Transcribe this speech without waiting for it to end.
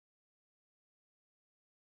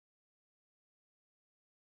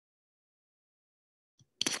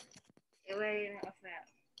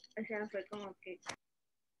O sea, fue como que...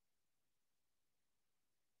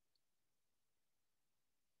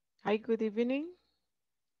 Hi, good evening.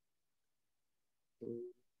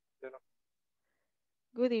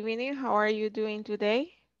 Good evening. How are you doing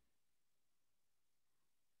today?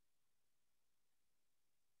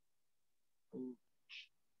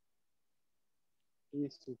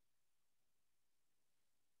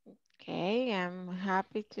 Okay, I'm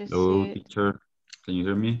happy to Hello, see. teacher. Can you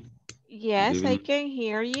hear me? Good Yes, I evening. can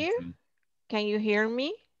hear you. Okay. Can you hear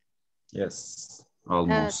me? Yes, Uh,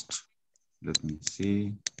 almost. Let me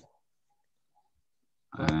see.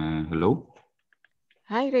 Hello.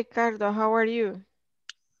 Hi, Ricardo. How are you?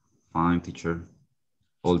 Fine, teacher.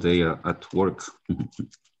 All day at work.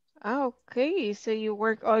 Okay, so you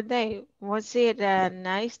work all day. Was it a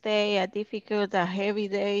nice day, a difficult, a heavy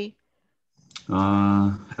day?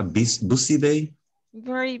 A busy day.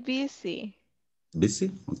 Very busy.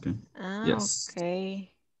 Busy? Okay. Yes,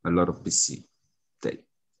 Okay. a lot of busy day.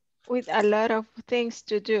 With a lot of things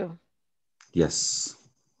to do. Yes,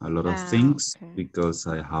 a lot of things Okay. because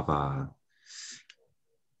I have a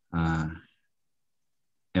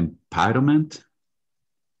environment.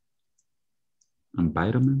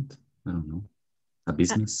 Environment. I don't know. A A,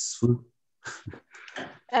 business food.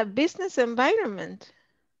 a business environment.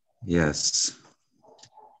 Yes.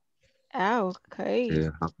 Okay.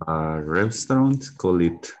 I have a restaurant, call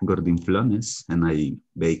it Gordinflones, and I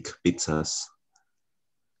bake pizzas.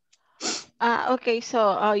 Okay,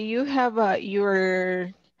 so you have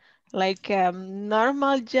your like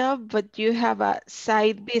normal job, but you have a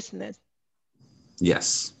side business.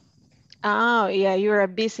 Yes, Oh, yeah, you're a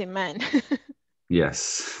busy man.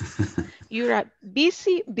 yes, You're a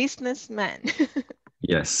busy businessman.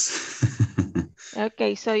 yes,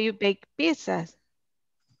 Okay, so you bake pizzas.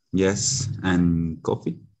 yes, and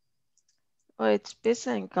coffee. Oh, it's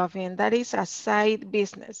pizza and coffee, and that is a side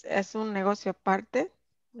business. Es un negocio aparte,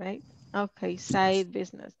 right? Okay, Yes. side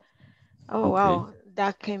business. Oh, Okay. wow,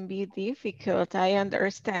 that can be difficult. I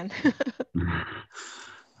understand.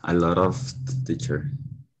 A lot of teacher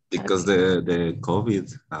because Okay. the COVID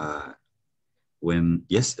when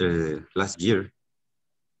yes last year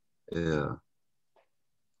uh,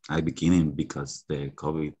 I beginning because the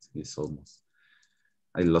COVID is almost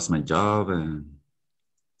I lost my job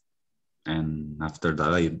and after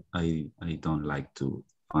that I don't like to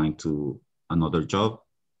find to another job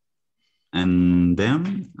and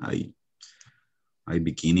then I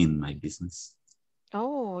begin in my business.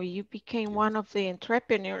 Oh, you became Yes. one of the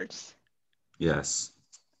entrepreneurs. Yes.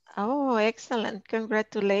 Oh, excellent.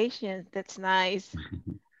 Congratulations. That's nice.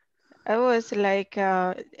 I was like,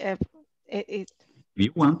 it, If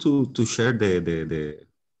you want to share the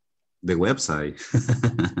website.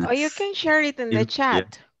 oh, you can share it in the Yeah.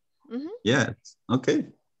 chat. Mm-hmm. Yes. Okay.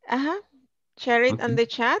 Uh-huh. Share it on Okay. the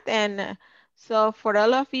chat. And so for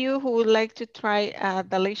all of you who would like to try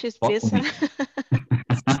delicious Follow pizza, me.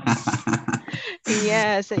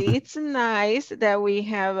 yes, it's nice that we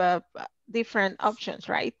have different options,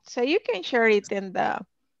 right? So you can share it in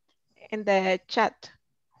the chat.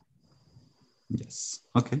 Yes.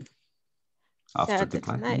 Okay. So After the that's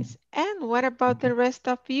class. nice. And what about Okay. the rest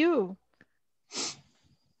of you?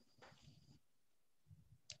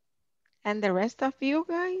 And the rest of you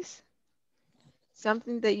guys?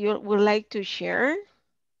 Something that you would like to share?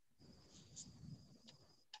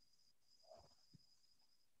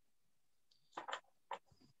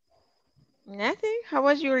 Nothing? How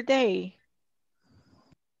was your day?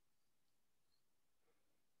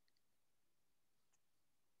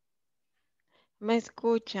 ¿Me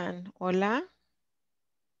escuchan? ¿Hola?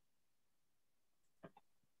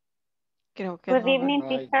 Creo que Good no, evening,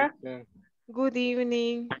 ¿verdad? teacher. Good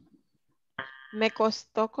evening. Me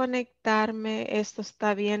costó conectarme. Esto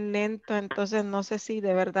está bien lento, entonces no sé si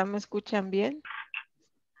de verdad me escuchan bien.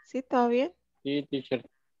 ¿Sí? ¿Todo bien? Sí, teacher,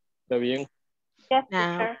 está bien. Yes,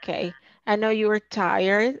 Ah, teacher. ok. I know you're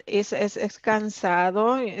tired. Es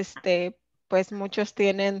cansado. Pues muchos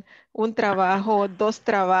tienen un trabajo, dos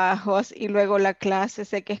trabajos y luego la clase.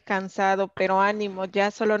 Sé que es cansado, pero ánimo,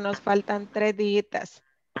 ya solo nos faltan 3 días.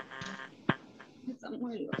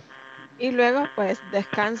 Y luego pues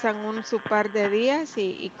descansan su par de días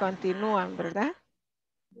y continúan, ¿verdad?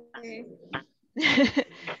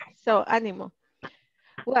 So, ánimo.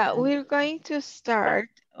 Well, we're going to start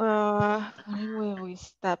when we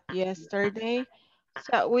stopped yesterday.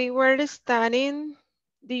 So we were studying,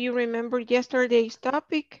 do you remember yesterday's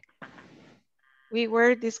topic? We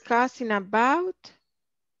were discussing about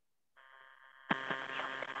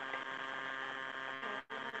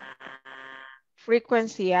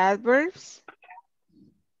frequency adverbs.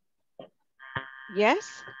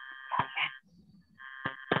 Yes?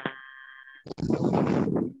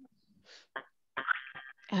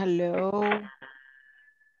 Hello.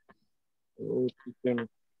 Oh, teacher.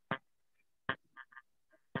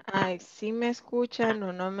 Ay, ¿sí me escuchan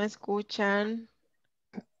o no me escuchan?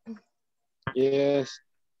 Yes.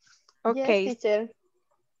 Okay, Yes, teacher.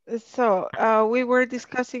 so we were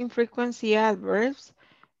discussing frequency adverbs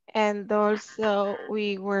and also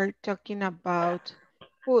we were talking about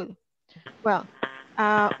food. Well,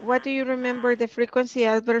 what do you remember the frequency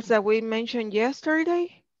adverbs that we mentioned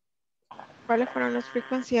yesterday? ¿Cuáles fueron los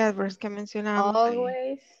frequency adverbs que mencionábamos ahí?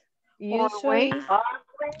 Always, Always, usually,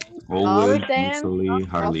 Always, often, usually,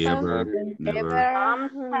 hardly often, ever, never.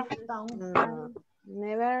 ever, Sometimes,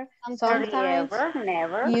 never, hardly sometimes, ever,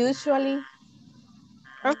 never, usually,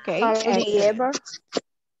 okay, hardly excellent. ever.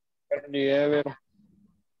 Hardly ever.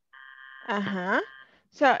 Uh-huh.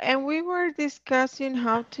 So, and we were discussing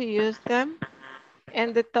how to use them.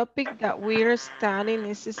 And the topic that we are studying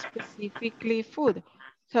is specifically food.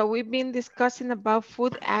 So we've been discussing about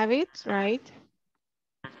food habits, right?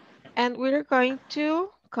 And we're going to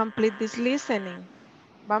complete this listening.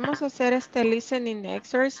 Vamos a hacer este listening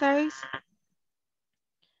exercise.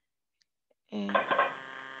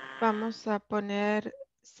 Vamos a poner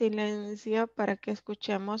silencio para que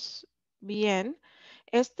escuchemos bien.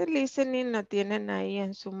 Este listening lo tienen ahí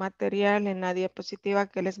en su material, en la diapositiva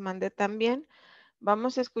que les mandé también.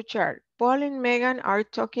 Vamos a escuchar. Paul and Megan are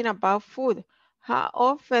talking about food. How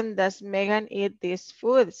often does Megan eat these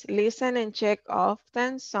foods? Listen and check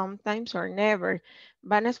often, sometimes, or never.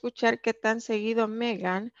 Van a escuchar qué tan seguido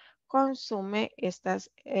Megan consume estos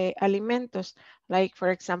alimentos. Like, for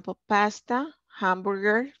example, pasta,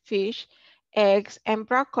 hamburger, fish, eggs, and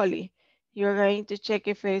broccoli. You're going to check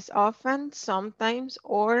if it is often, sometimes,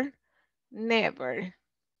 or never.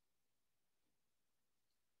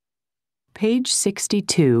 Page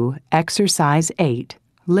 62, Exercise 8,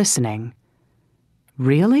 Listening.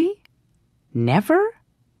 Really? Never?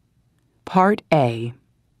 Part A.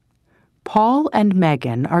 Paul and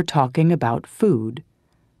Megan are talking about food.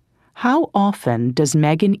 How often does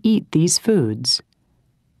Megan eat these foods?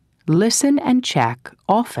 Listen and check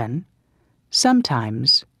often,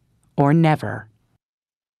 sometimes, or never.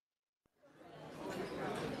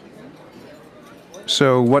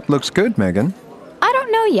 So what looks good, Megan? I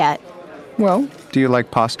don't know yet. Well, do you like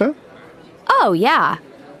pasta? Oh, yeah.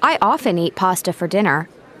 I often eat pasta for dinner.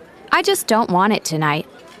 I just don't want it tonight.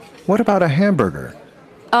 What about a hamburger?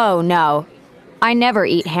 Oh, no. I never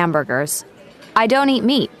eat hamburgers. I don't eat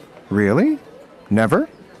meat. Really? Never?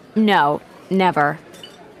 No, never.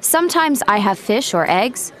 Sometimes I have fish or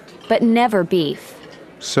eggs, but never beef.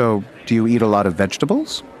 So, do you eat a lot of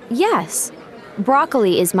vegetables? Yes.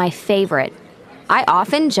 Broccoli is my favorite. I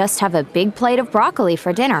often just have a big plate of broccoli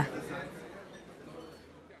for dinner.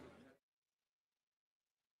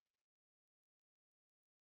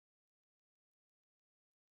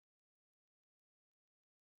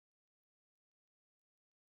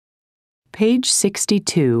 Page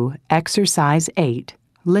 62, Exercise 8,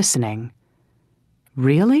 Listening.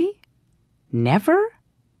 Really? Never?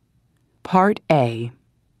 Part A.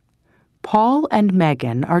 Paul and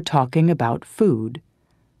Megan are talking about food.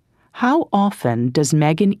 How often does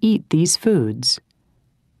Megan eat these foods?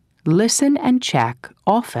 Listen and check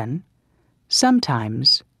often,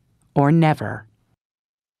 sometimes, or never.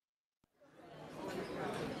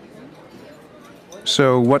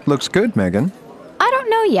 So what looks good, Megan? I don't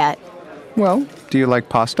know yet. Well, do you like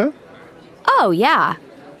pasta? Oh, yeah.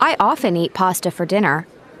 I often eat pasta for dinner.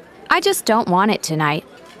 I just don't want it tonight.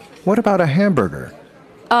 What about a hamburger?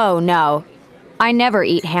 Oh, no. I never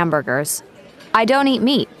eat hamburgers. I don't eat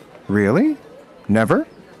meat. Really? Never?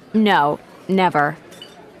 No, never.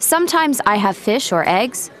 Sometimes I have fish or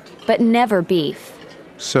eggs, but never beef.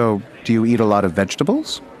 So, do you eat a lot of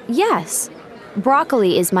vegetables? Yes.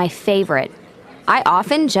 Broccoli is my favorite. I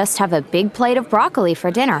often just have a big plate of broccoli for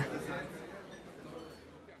dinner.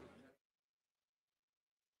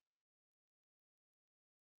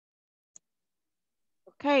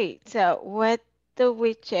 Okay, so what do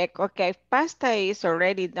we check? Okay, pasta is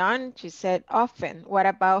already done. She said often. What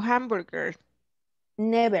about hamburger?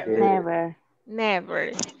 Never. never,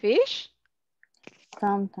 Never. Fish?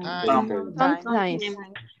 sometimes, Sometimes.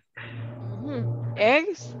 Mhm.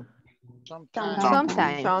 Eggs?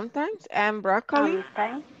 Sometimes. Sometimes. And broccoli?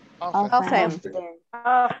 sometimes, Often.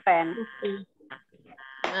 often,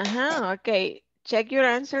 Okay. Check your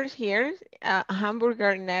answers here.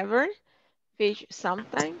 Hamburger never. Fish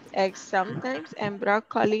sometimes. Eggs sometimes. And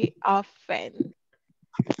broccoli often.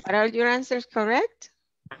 Are all your answers correct?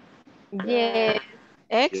 Yes.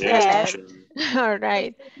 Excellent. All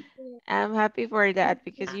right. I'm happy for that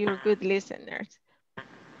because you're good listeners.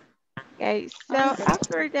 Okay, so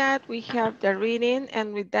after that, we have the reading,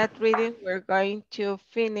 and with that reading, we're going to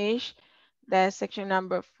finish the section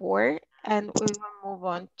number 4, and we will move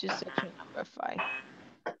on to section number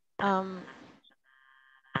 5.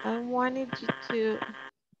 I wanted you to,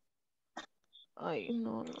 oh,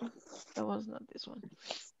 no, that was not this one.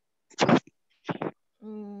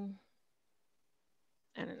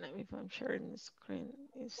 I don't know if I'm sharing the screen.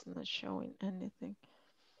 It's not showing anything.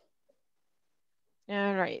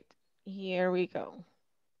 All right, here we go.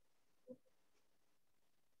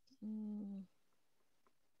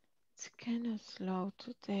 It's kind of slow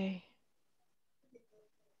today.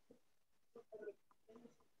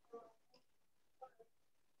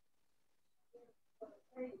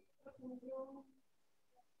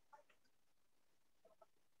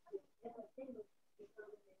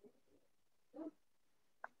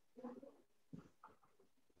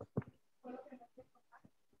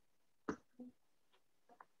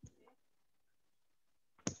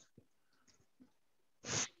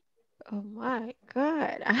 Oh my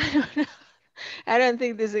God, I don't know. I don't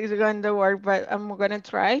think this is going to work, but I'm going to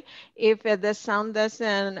try. If the sound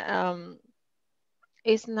doesn't,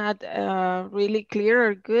 is not really clear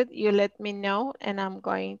or good, you let me know, and I'm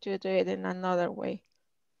going to do it in another way.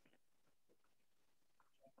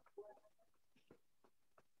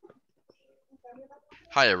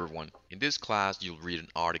 Hi everyone, in this class you'll read an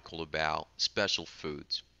article about special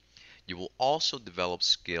foods. You will also develop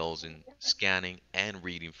skills in scanning and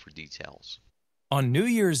reading for details. On New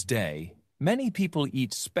Year's Day, many people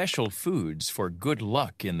eat special foods for good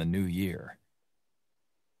luck in the new year.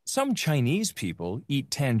 Some Chinese people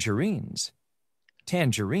eat tangerines.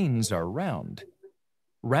 Tangerines are round.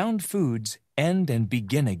 Round foods end and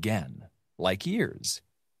begin again, like years.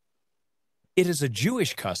 It is a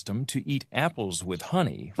Jewish custom to eat apples with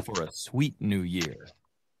honey for a sweet new year.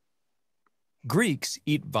 Greeks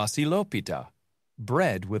eat vasilopita,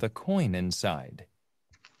 bread with a coin inside.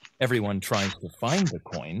 Everyone tries to find the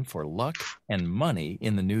coin for luck and money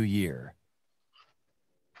in the new year.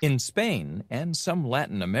 In Spain and some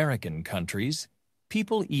Latin American countries,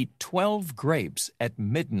 people eat 12 grapes at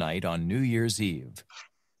midnight on New Year's Eve.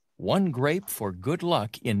 1 grape for good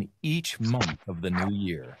luck in each month of the new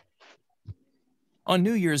year. On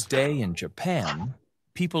New Year's Day in Japan,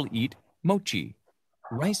 people eat mochi,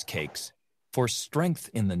 rice cakes, for strength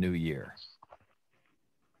in the new year.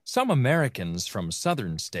 Some Americans from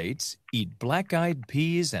southern states eat black-eyed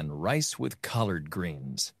peas and rice with collard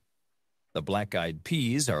greens. The black-eyed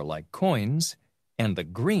peas are like coins, and the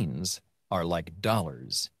greens are like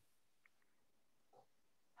dollars.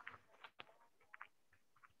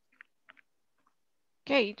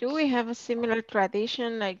 Okay, do we have a similar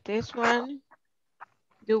tradition like this one?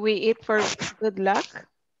 Do we eat for good luck?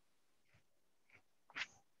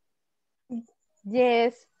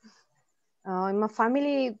 Yes. In my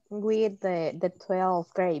family, we eat the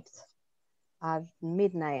 12 grapes at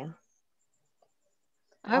midnight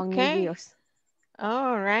on New Okay. Year's.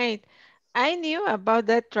 All right. I knew about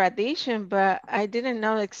that tradition, but I didn't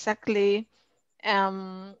know exactly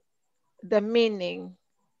the meaning.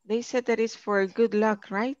 They said that it's for good luck,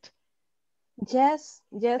 right? Yes,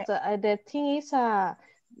 yes. The thing is, the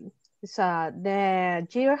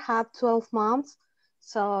year have 12 months,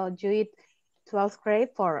 so you eat 12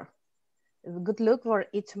 grapes for good luck for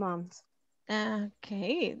each month.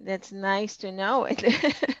 Okay, that's nice to know.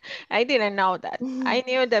 I didn't know that. I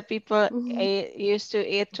knew that people used to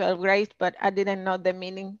eat 12 grapes, but I didn't know the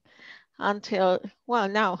meaning until, well,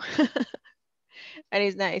 now. That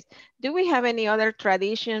is nice. Do we have any other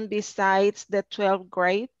tradition besides the 12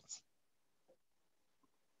 grapes?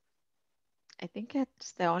 I think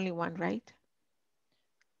that's the only one, right?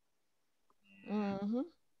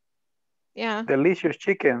 Yeah. Delicious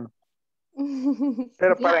chicken.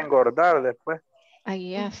 Pero para engordar después.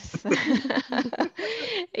 Yes.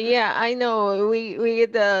 Yeah, I know. We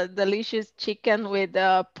eat the delicious chicken with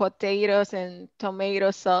potatoes and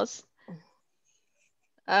tomato sauce.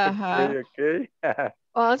 Okay.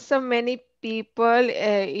 Also, many people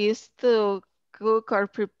used to cook or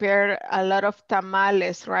prepare a lot of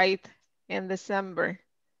tamales, right, in December.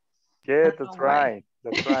 Yeah, that's right.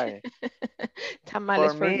 That's right.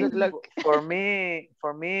 Tamales for good luck. For me,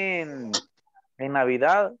 en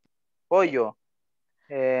Navidad, pollo.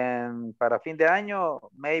 And para fin de año,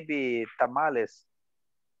 maybe tamales.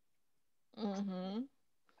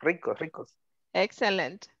 Ricos, ricos.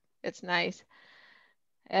 Excellent. It's nice.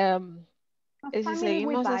 Si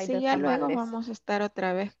seguimos así, ya luego vamos a estar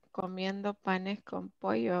otra vez comiendo panes con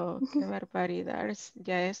pollo. Qué barbaridad.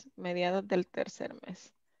 Ya es mediados del tercer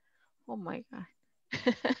mes. Oh my God.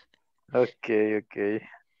 Okay, okay.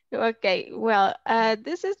 Okay, well,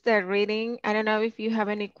 this is the reading. I don't know if you have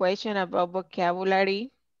any question about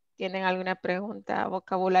vocabulary. ¿Tienen alguna pregunta,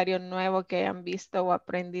 vocabulario nuevo que hayan visto o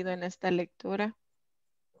aprendido en esta lectura?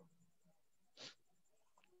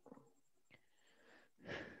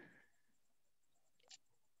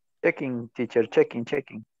 Checking, teacher, checking.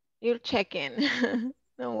 You're checking.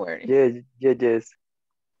 Don't worry. Yes.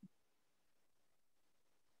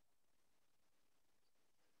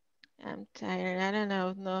 I'm tired. I don't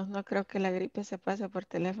know. No creo que la gripe se pase por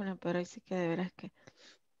teléfono, pero hoy sí que de veras que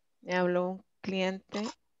me habló un cliente.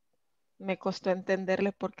 Me costó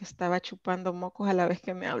entenderle porque estaba chupando mocos a la vez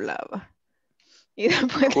que me hablaba. Y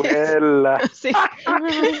después de eso, Juela. sí,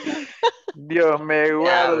 Dios me me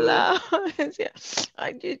guarde. hablaba. Decía,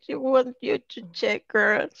 I just want you to check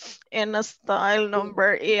her in a style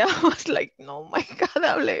number. Y I was like, no, my God,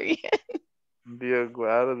 hable bien. Dios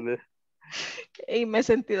guarde. Y me he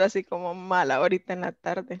sentido así como mala ahorita en la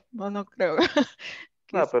tarde. No creo.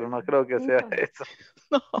 No, pero no creo que sea eso.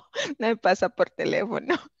 No, no me pasa por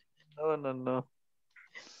teléfono. No.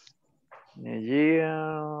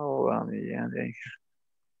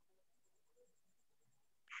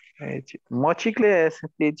 Mochicle es,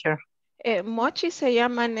 teacher. Mochi se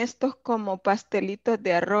llaman estos como pastelitos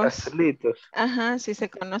de arroz. Pastelitos. Ajá, sí se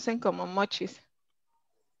conocen como mochis.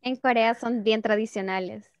 En Corea son bien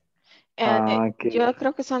tradicionales. Okay. Yo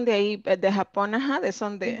creo que son de ahí, de Japón, ajá,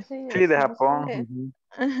 son de... Sí, de Japón.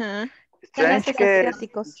 Ajá. Strange que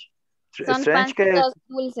asiáticos. Son Strange que pancitos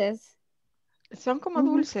dulces. Son como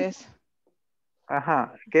dulces.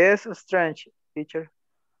 Ajá. ¿Qué es strange, teacher?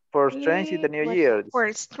 For strange in the new year.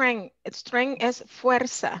 For strength. Strength es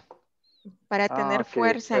fuerza. Para tener Okay,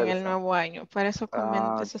 fuerza en el fuerza. nuevo año. Para eso comen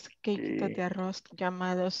esos quequitos de arroz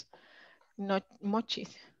llamados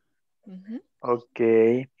mochis.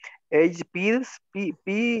 Okay. Age peas,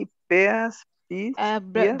 peas, peas.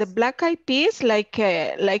 The Black Eyed Peas, like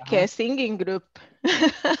a singing group.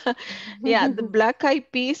 Yeah, the Black Eyed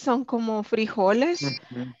Peas son como frijoles,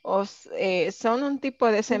 o son un tipo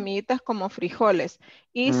de semillitas como frijoles,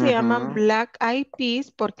 y se llaman Black Eyed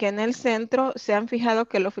Peas porque en el centro se han fijado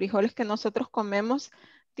que los frijoles que nosotros comemos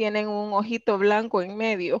tienen un ojito blanco en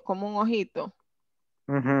medio, como un ojito.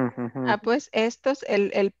 Pues estos,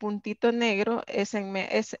 el puntito negro es en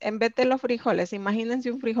vez de los frijoles,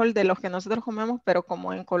 imagínense un frijol de los que nosotros comemos, pero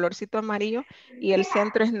como en colorcito amarillo, y el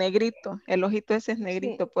centro es negrito, el ojito ese es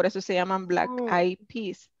negrito, por eso se llaman Black Eyed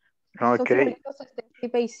Peas. Son frijolitos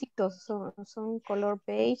beigecitos, son color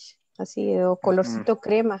beige, así, o colorcito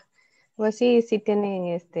crema, o así, sí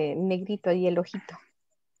tienen negrito y el ojito.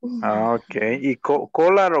 Ok, ¿y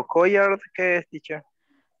collard o collard qué es, teacher?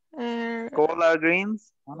 Collard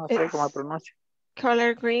greens, no sé cómo se pronuncia.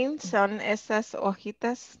 Collard greens son esas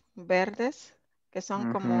hojitas verdes que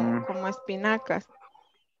son como espinacas.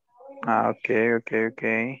 Ok.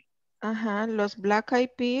 Ajá, los Black Eyed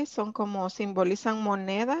Peas son como simbolizan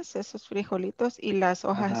monedas, esos frijolitos, y las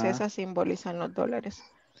hojas esas simbolizan los dólares.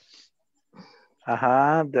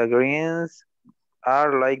 Ajá, the greens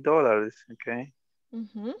are like dollars, okay.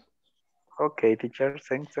 Okay, teacher,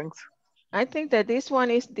 thanks. I think that this one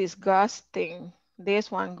is disgusting. This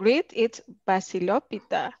one, great, it's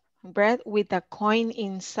basilopita, bread with a coin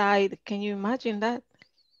inside. Can you imagine that?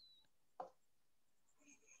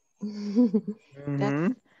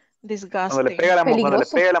 That's disgusting. Cuando le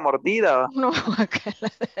pega la mordida. No,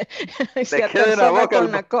 le queda en la boca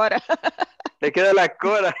con la cora. Le queda la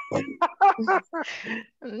cora.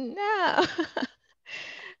 No.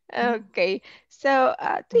 Okay, so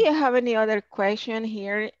do you have any other question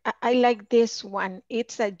here? I like this one.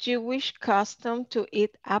 It's a Jewish custom to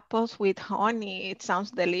eat apples with honey. It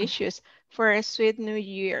sounds delicious for a sweet new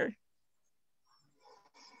year.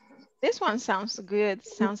 This one sounds good,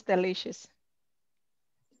 sounds delicious.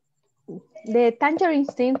 The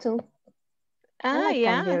tangerines too. Like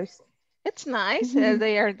yeah, tangerines. It's nice.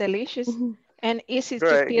 They are delicious and easy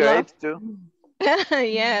to peel off. Too.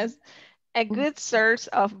 Yes, a good source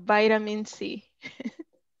of vitamin C.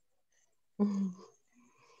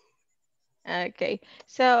 Okay,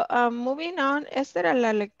 so moving on, esta era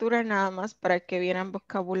la lectura nada más para que vieran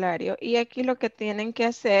vocabulario. Y aquí lo que tienen que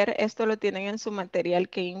hacer, esto lo tienen en su material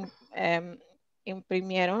que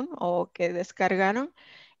imprimieron o que descargaron,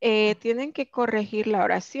 tienen que corregir la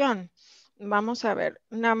oración. Vamos a ver,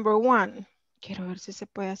 number one. Quiero ver si se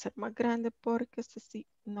puede hacer más grande porque este sí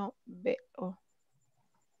no veo.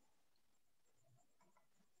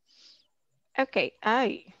 Okay,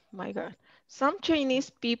 my God. Some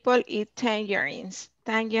Chinese people eat tangerines.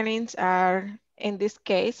 Tangerines are, in this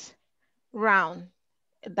case, round.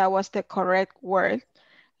 That was the correct word,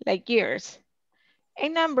 like ears.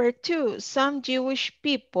 And number 2, some Jewish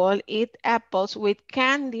people eat apples with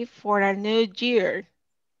candy for a new year.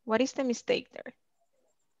 What is the mistake there?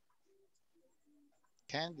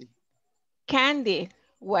 Candy. Candy.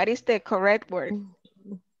 What is the correct word?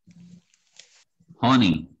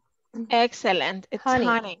 Honey. Excellent. It's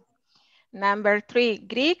honey. Number 3,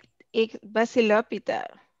 Greek basilopita.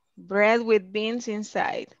 Bread with beans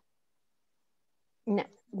inside. No,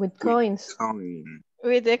 with coins.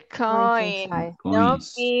 With a Coins coin. inside. No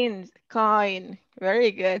beans. Coin.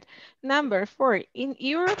 Very good. Number 4, in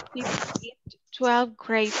Europe, people eat 12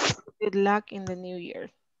 grapes. Good luck in the new year.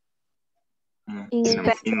 In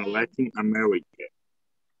Latin America.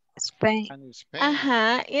 Spain. And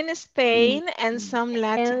Spain. In Spain and some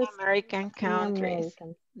Latin and American countries.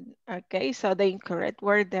 American. Okay, so the incorrect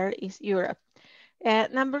word there is Europe.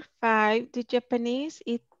 Number 5, the Japanese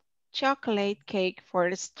eat chocolate cake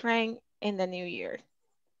for strength in the new year.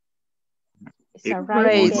 It's a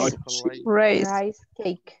rice cake. Rice. Rice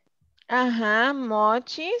cake.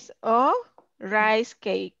 Mochis or rice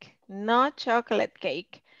cake, no chocolate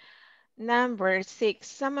cake. Number 6,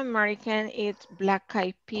 some Americans eat black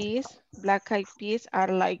eyed peas. Black eyed peas are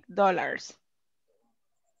like dollars.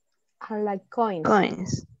 Are like coins.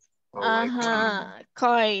 Coins.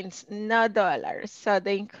 Coins, no dollars. So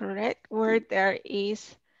the incorrect word there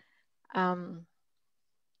is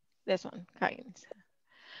this one, coins.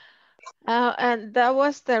 And that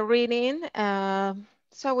was the reading.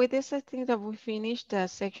 So with this, I think that we finished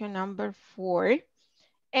section number 4.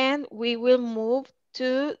 And we will move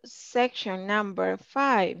to section number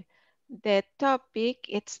 5. The topic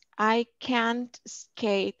is I can't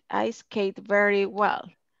skate. I skate very well.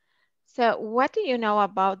 So what do you know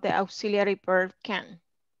about the auxiliary verb can?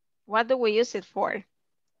 What do we use it for?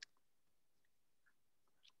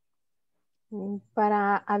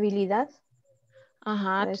 Para habilidad.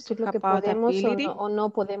 To decir talk lo que about podemos ability. o no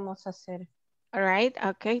podemos hacer. All right,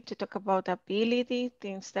 okay, to talk about ability,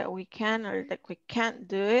 things that we can or that we can't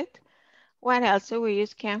do it. What else do we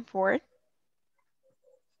use can for?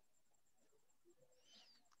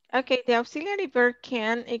 Okay, the auxiliary verb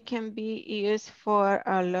can, it can be used for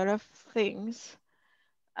a lot of things.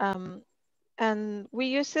 And we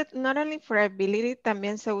use it not only for ability,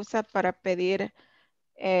 también se usa para pedir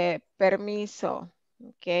permiso,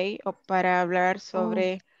 okay, o para hablar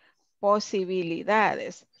sobre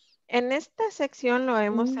posibilidades. En esta sección lo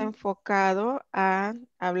hemos enfocado a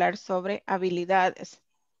hablar sobre habilidades,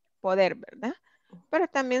 poder, ¿verdad? Pero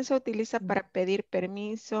también se utiliza para pedir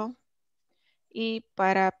permiso y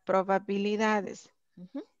para probabilidades.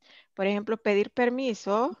 Por ejemplo, pedir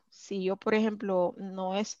permiso, si yo, por ejemplo,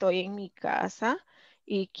 no estoy en mi casa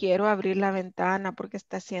y quiero abrir la ventana porque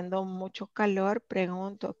está haciendo mucho calor,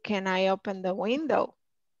 pregunto, can I open the window?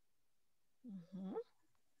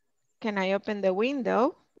 Can I open the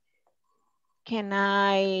window? Can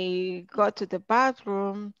I go to the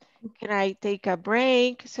bathroom? Can I take a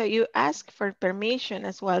break? So you ask for permission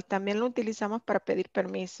as well. También lo utilizamos para pedir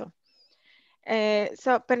permiso. Pero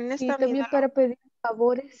en esta también para pedir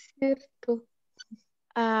favores, ¿cierto?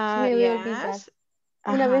 Se me había olvidado.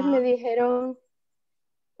 Una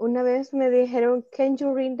vez me dijeron, can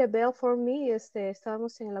you ring the bell for me?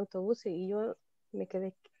 Estábamos en el autobús y yo me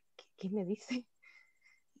quedé, ¿qué me dice?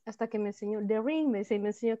 Hasta que me enseñó, the ring, me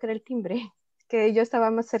enseñó que era el timbre, que yo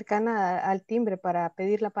estaba más cercana al timbre para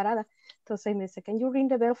pedir la parada. Entonces me dice, can you ring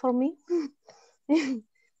the bell for me?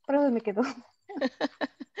 Pero me quedó.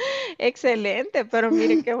 Excelente, pero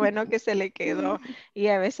mire qué bueno que se le quedó. Y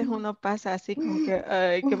a veces uno pasa así como que,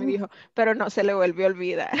 ay, que me dijo, pero no se le volvió a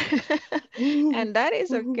olvidar. And that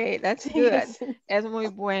is okay, that's good. Es muy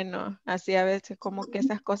bueno. Así a veces como que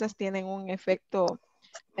esas cosas tienen un efecto,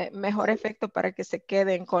 mejor efecto para que se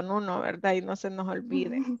queden con uno, ¿verdad? Y no se nos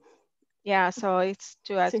olvide. Yeah, so it's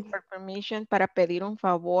to ask for permission para pedir un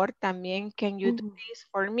favor. También, can you do this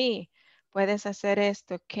for me? Puedes hacer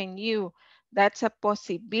esto, can you? That's a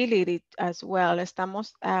possibility as well. Es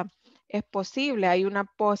posible, hay una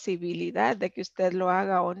posibilidad de que usted lo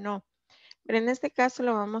haga o no. Pero en este caso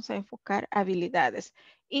lo vamos a enfocar habilidades.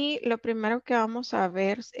 Y lo primero que vamos a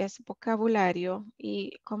ver es vocabulario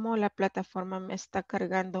y como la plataforma me está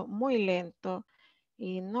cargando muy lento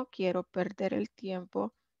y no quiero perder el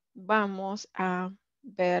tiempo, vamos a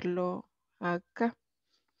verlo acá.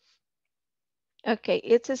 Ok,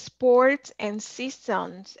 it's sports and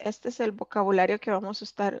seasons. Este es el vocabulario que vamos a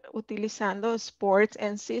estar utilizando, sports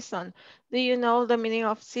and season. Do you know the meaning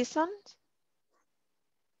of seasons?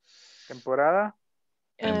 Temporada.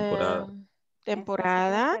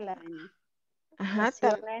 Temporada. Ajá,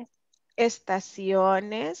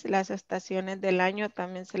 estaciones. Las estaciones del año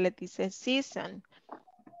también se les dice season.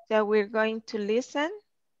 So we're going to listen.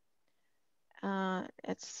 I'm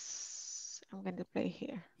going to play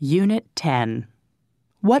here. Unit 10.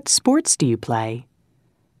 What sports do you play?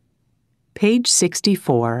 Page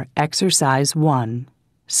 64, Exercise 1.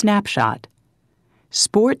 Snapshot.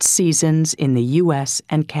 Sports seasons in the U.S.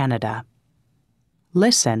 and Canada.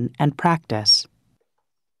 Listen and practice.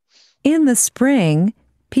 In the spring,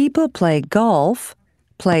 people play golf,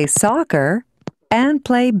 play soccer, and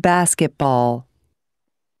play basketball.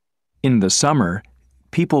 In the summer,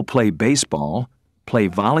 people play baseball, play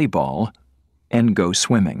volleyball, and go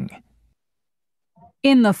swimming.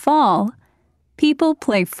 In the fall, people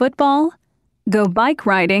play football, go bike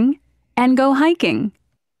riding, and go hiking.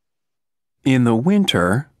 In the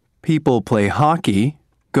winter, people play hockey,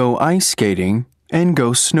 go ice skating, and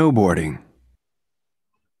go snowboarding.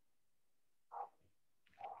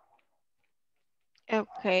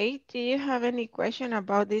 Okay, do you have any question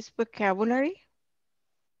about this vocabulary?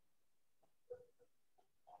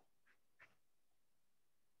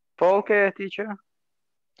 ¿Fall qué es, teacher?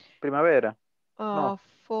 Primavera. No.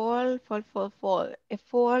 Fall.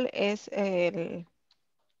 Fall es el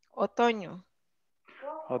otoño.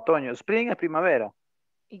 Otoño. Spring es primavera.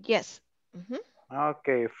 Yes.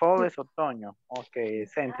 Ok, fall es otoño. Ok,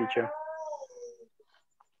 same, teacher.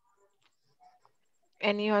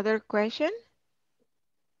 Any other question?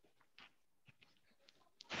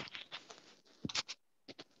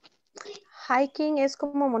 Hiking es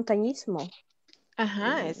como montañismo.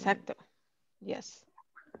 Ajá, exacto. Yes.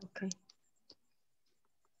 Okay.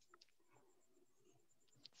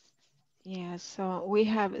 Yeah, so we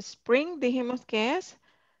have spring, dijimos que es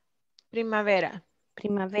primavera.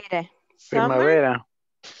 Primavera. Summer. Primavera.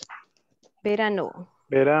 Verano.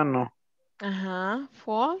 Verano. Ajá,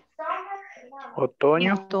 fall.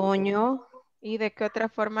 Otoño. Otoño. ¿Y de qué otra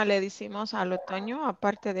forma le decimos al otoño,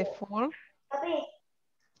 aparte de fall?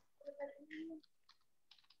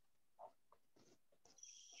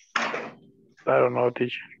 I don't know,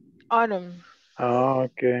 teacher. Autumn. Ah,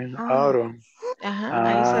 ok. Autumn. Ajá,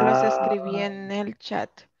 ahí se los escribí en el chat.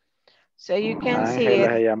 So you can see Ángela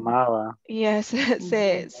it. se llamaba. Yes,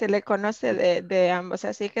 se le conoce de ambos.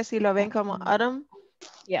 Así que si lo ven como autumn,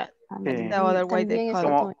 yeah, Sí. it's the other way they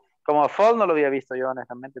call it. Como fall no lo había visto yo,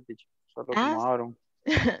 honestamente, teacher. Solo como autumn.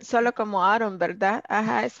 Solo como autumn, ¿verdad?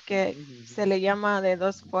 Ajá, es que se le llama de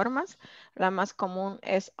dos formas. La más común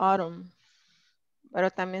es autumn,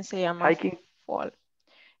 pero también se llama Hiking. fall.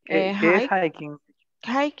 ¿Qué es hiking?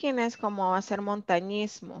 Hiking es como hacer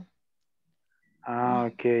montañismo. Ah,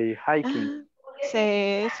 ok, hiking. Sí,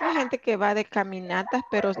 es gente que va de caminatas,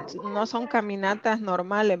 pero no son caminatas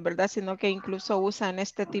normales, ¿verdad? Sino que incluso usan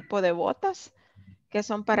este tipo de botas que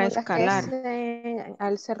son para Como escalar. las que es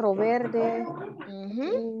al Cerro Verde.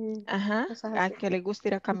 Ajá, Cosas a así. que le gusta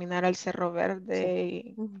ir a caminar al Cerro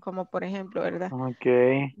Verde, como por ejemplo, ¿verdad? Ok.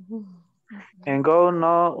 En go,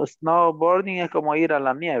 no, snowboarding es como ir a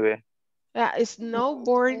la nieve.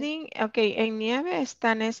 Snowboarding, ok, en nieve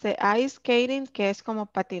están ice skating, que es como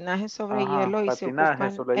patinaje sobre hielo y se patinaje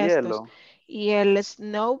ocupan sobre estos. hielo. Y el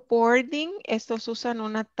snowboarding, estos usan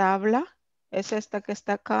una tabla, es esta que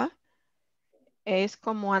está acá. Es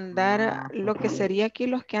como andar, lo que sería aquí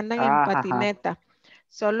los que andan en patineta,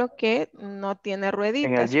 solo que no tiene En el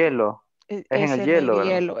rueditas. hielo. Es en Es el en el hielo,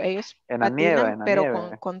 ¿verdad? hielo. Ellos En la nieve, patinan, en la pero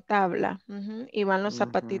nieve. con tabla. Y van los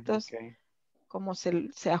zapatitos Okay. como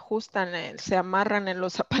se ajustan, se amarran en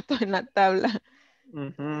los zapatos en la tabla.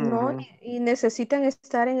 No, y necesitan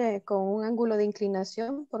estar con un ángulo de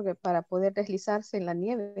inclinación porque para poder deslizarse en la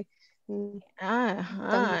nieve.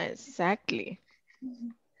 Ajá, exactly.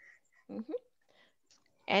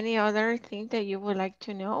 Any other thing that you would like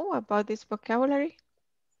to know about this vocabulary?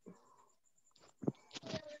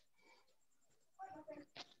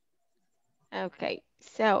 Okay,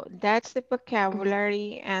 so that's the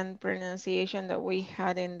vocabulary and pronunciation that we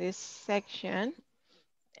had in this section.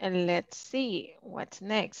 And let's see what's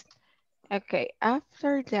next. Okay,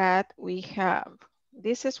 after that we have,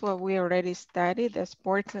 this is what we already studied, the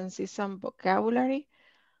sports and season vocabulary.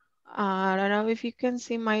 I don't know if you can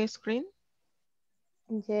see my screen.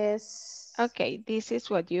 Yes. Okay, this is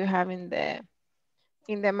what you have in the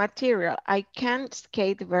material. I can't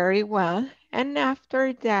skate very well. And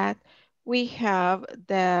after that, we have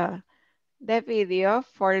the video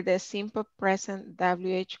for the simple present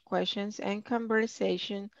WH questions and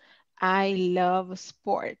conversation. I love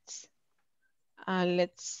sports.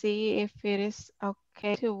 Let's see if it is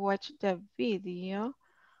okay to watch the video.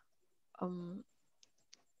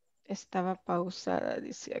 Estaba pausada,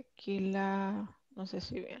 dice aquí no sé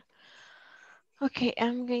si bien. Okay,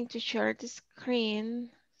 I'm going to share the screen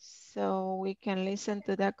so we can listen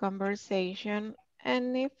to the conversation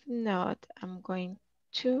And if not, I'm going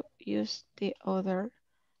to use the other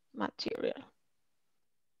material.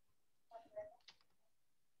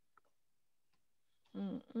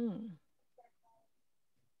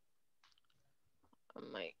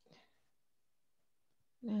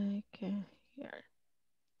 Okay, here.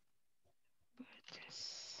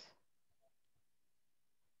 Yes.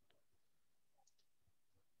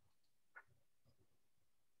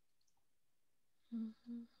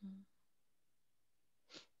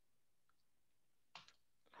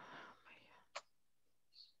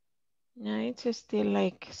 No, it's still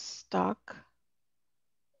like stuck.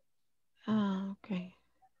 Ah, okay.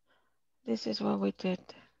 This is what we did.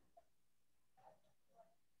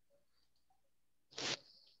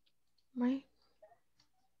 Right?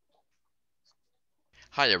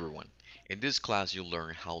 Hi everyone. In this class you'll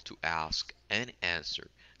learn how to ask and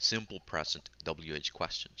answer simple present WH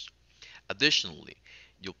questions. Additionally,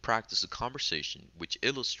 you'll practice a conversation which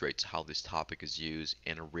illustrates how this topic is used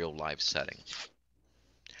in a real life setting.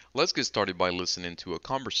 Let's get started by listening to a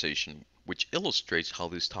conversation which illustrates how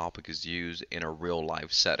this topic is used in a real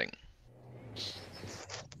life setting.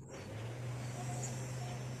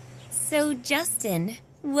 So, Justin,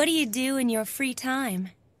 what do you do in your free time?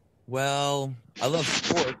 Well, I love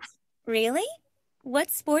sports. Really?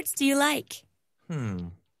 What sports do you like?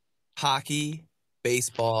 Hockey,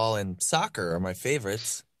 baseball, and soccer are my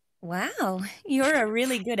favorites. Wow, you're a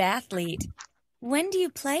really good athlete. When do you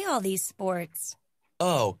play all these sports?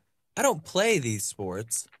 Oh, I don't play these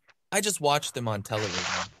sports. I just watch them on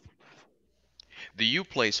television. Do you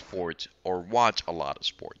play sports or watch a lot of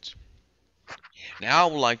sports? Now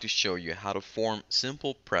I would like to show you how to form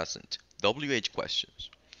simple present WH questions.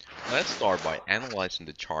 Let's start by analyzing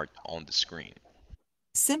the chart on the screen.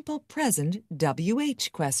 Simple present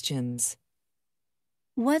WH questions.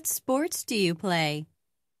 What sports do you play?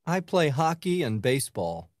 I play hockey and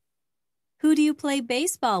baseball. Who do you play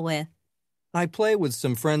baseball with? I play with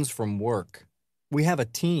some friends from work. We have a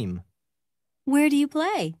team. Where do you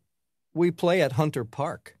play? We play at Hunter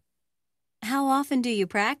Park. How often do you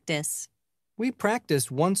practice? We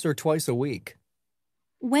practice once or twice a week.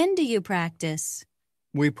 When do you practice?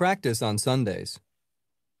 We practice on Sundays.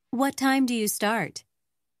 What time do you start?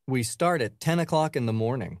 We start at 10 o'clock in the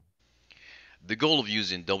morning. The goal of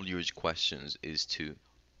using WH questions is to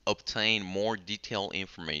obtain more detailed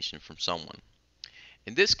information from someone.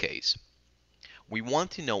 In this case, we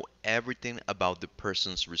want to know everything about the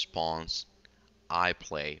person's response, I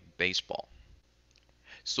play baseball.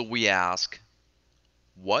 So we ask,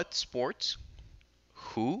 what sports,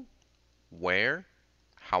 who, where,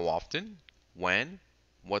 how often, when,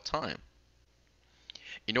 what time.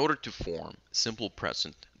 In order to form simple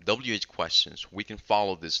present WH questions, we can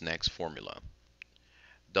follow this next formula.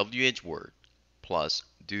 WH word plus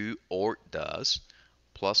do or does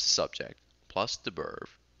plus the subject plus the verb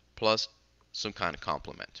plus some kind of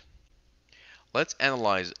complement. Let's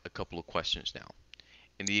analyze a couple of questions now.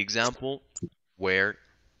 In the example, where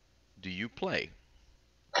do you play?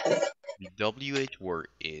 The WH word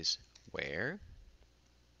is where.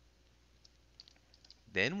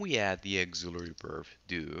 Then we add the auxiliary verb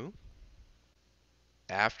do.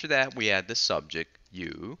 After that, we add the subject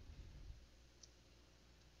you.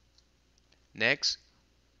 Next,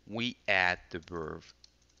 we add the verb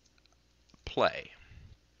play.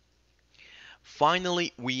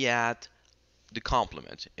 Finally, we add the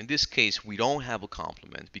complement. In this case, we don't have a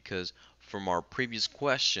complement because from our previous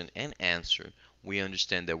question and answer, we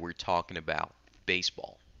understand that we're talking about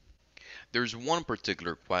baseball. There's one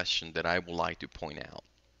particular question that I would like to point out.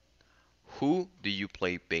 Who do you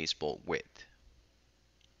play baseball with?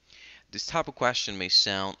 This type of question may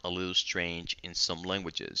sound a little strange in some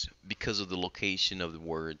languages because of the location of the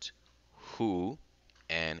words who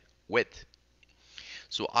and with.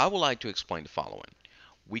 So I would like to explain the following.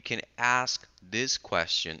 We can ask this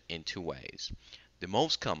question in two ways. The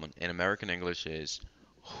most common in American English is,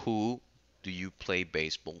 who do you play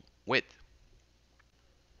baseball with?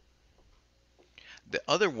 The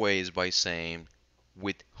other way is by saying,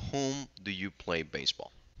 with whom do you play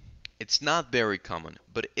baseball? It's not very common,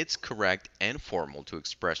 but it's correct and formal to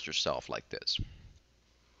express yourself like this.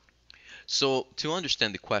 So to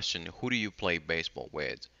understand the question, who do you play baseball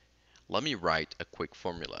with? Let me write a quick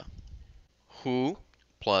formula. Who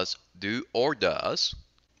plus do or does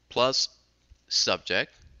plus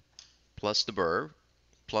subject plus the verb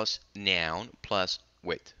plus noun plus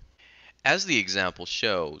with. As the example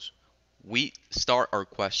shows, we start our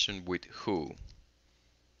question with who.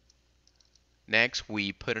 Next,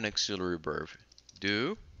 we put an auxiliary verb,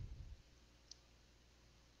 do.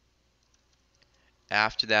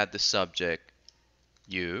 After that, the subject,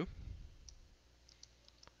 you.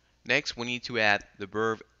 Next, we need to add the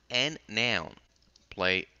verb and noun,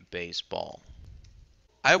 play baseball.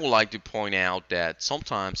 I would like to point out that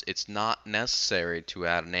sometimes it's not necessary to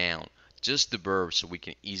add a noun, just the verb, so we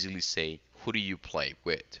can easily say, who do you play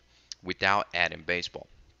with, without adding baseball.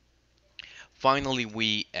 Finally,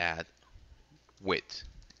 we add with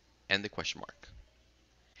and the question mark.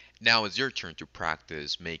 Now it's your turn to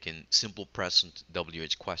practice making simple present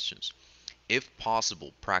WH questions. If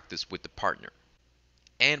possible, practice with the partner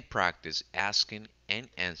and practice asking and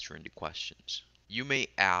answering the questions. You may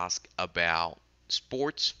ask about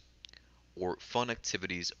sports or fun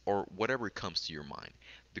activities or whatever comes to your mind.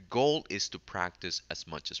 The goal is to practice as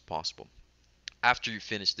much as possible. After you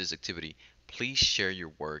finish this activity, please share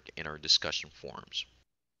your work in our discussion forums.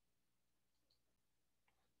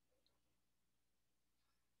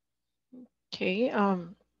 Okay,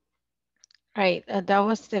 right, that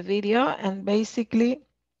was the video, and basically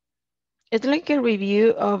it's like a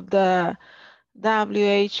review of the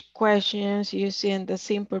WH questions using the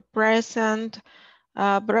simple present.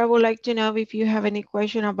 But I would like to know if you have any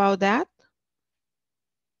question about that.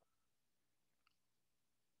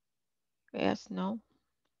 Yes, no.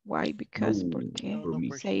 Why? Because,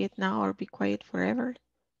 porque say it now or be quiet forever.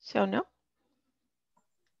 So no.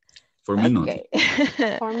 For me, not.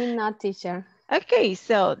 Okay. For me, not, teacher. Okay,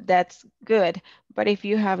 so that's good. But if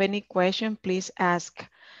you have any question, please ask.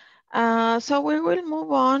 So we will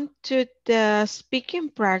move on to the speaking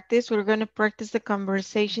practice. We're going to practice the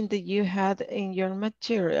conversation that you had in your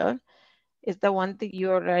material. It's the one that you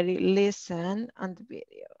already listened on the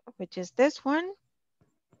video, which is this one.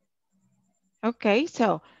 Okay,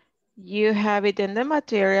 so you have it in the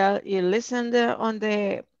material, you listen on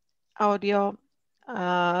the audio,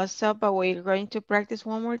 but we're going to practice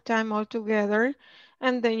one more time all together,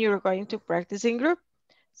 and then you're going to practice in group.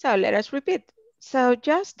 So let us repeat. So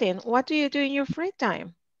Justin, what do you do in your free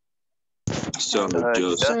time? So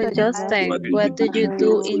Justin, what do you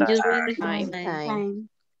do in your free free time?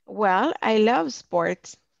 Well, I love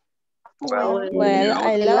sports. Well,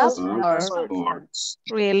 I love sports.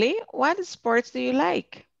 Really? What sports do you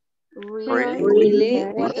like? Really?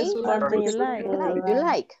 What sport do you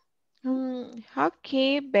like?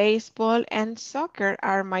 Hockey, baseball, and soccer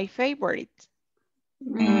are my favorites.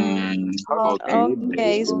 Okay,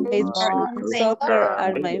 baseball and soccer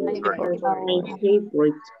are my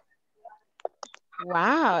favorite.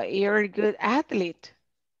 Wow, you're a good athlete.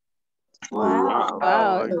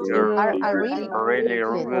 Wow, You are really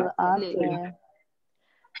really good. athlete.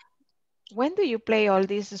 When do you play all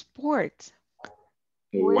these sports?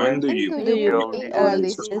 When do you play all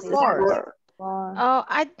these sports? Oh,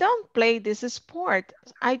 I don't play this sport.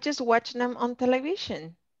 I just watch them on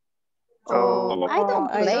television. I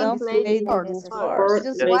don't I play don't this play sports. sports.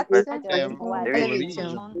 Just just watch watch them them on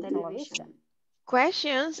television. television.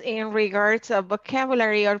 Questions in regards of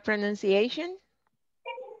vocabulary or pronunciation?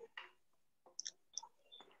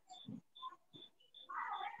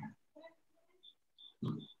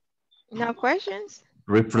 No questions?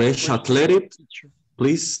 Refresh athletic,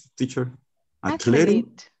 please, teacher. Athletic.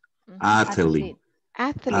 Athlete.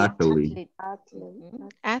 Athlete.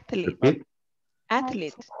 Athlete. Repeat.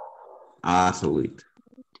 Athlete. Athlete.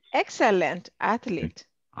 Excellent. Athlete.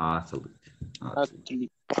 Athlete.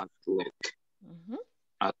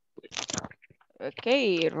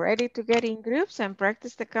 Okay, ready to get in groups and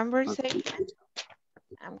practice the conversation?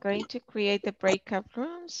 I'm going to create the breakout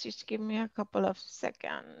rooms. Just give me a couple of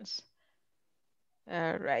seconds.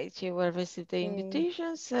 All right, you will receive the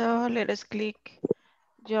invitation. So let us click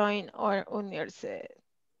join or unirse.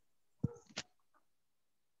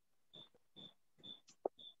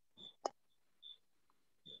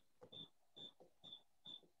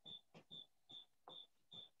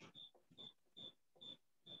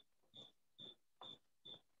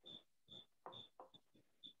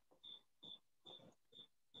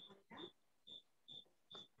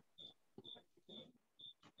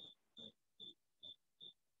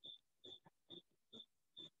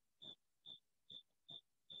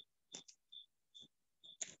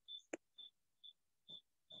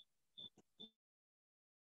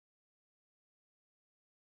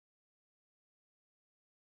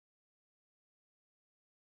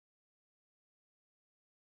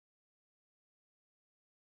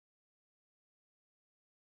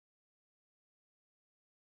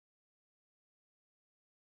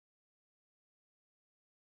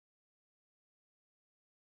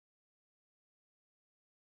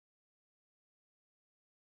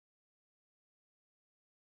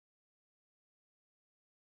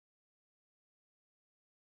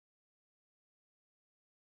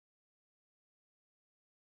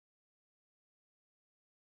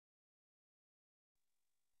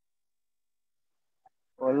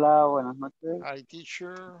 Hola, buenas noches. Hi,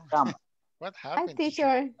 teacher. Cama. What Hi, happened,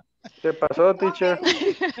 teacher. ¿Qué pasó, teacher?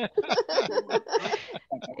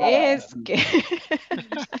 Es que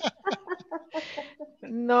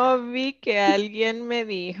no vi que alguien me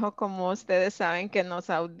dijo, como ustedes saben que nos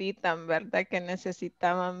auditan, ¿verdad? Que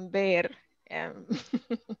necesitaban ver.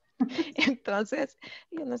 Entonces,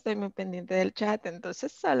 yo no estoy muy pendiente del chat,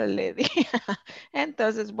 entonces solo le di.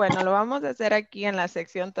 Entonces, bueno, lo vamos a hacer aquí en la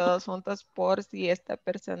sección todos juntos por si esta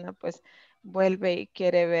persona pues vuelve y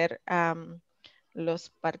quiere ver los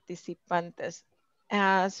participantes.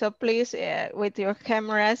 So please, with your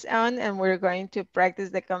cameras on, and we're going to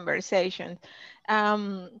practice the conversation.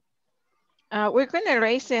 We're going to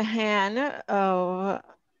raise a hand of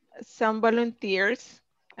some volunteers.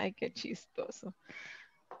 Ay, qué chistoso.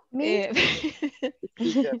 Me?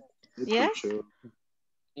 Yes?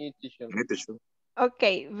 Sí, teacher.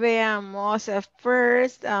 Ok, veamos.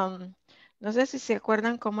 First, no sé si se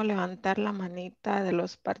acuerdan cómo levantar la manita de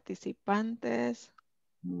los participantes.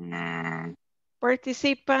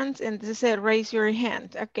 Participants, entonces raise your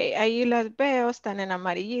hand. Ok, ahí las veo, están en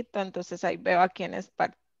amarillito, entonces ahí veo a quienes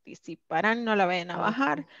participarán, no la vayan a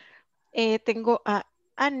bajar. Tengo a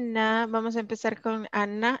Ana, vamos a empezar con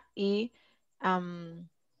Ana y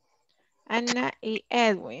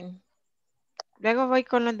Edwin. Luego voy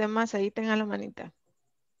con los demás, ahí tengan la manita.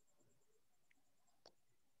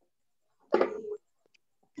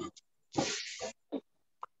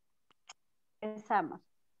 Empezamos.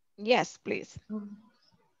 Yes, please.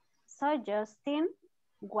 So, Justin,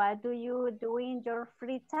 what do you do in your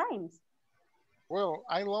free times? Well,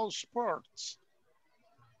 I love sports.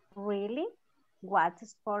 Really? What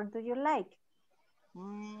sport do you like?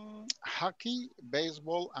 Hockey,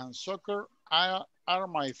 baseball, and soccer are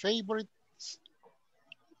my favorites.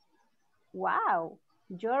 Wow,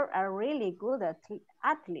 you're a really good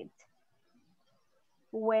athlete.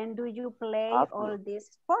 When do you play all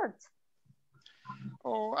these sports?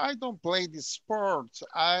 Oh, I don't play these sports.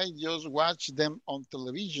 I just watch them on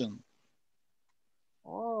television.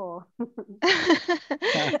 Oh.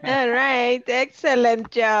 All right, excellent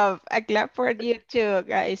job. A clap for you too,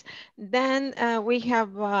 guys. Then we have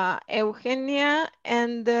Eugenia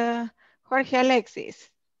and Jorge Alexis.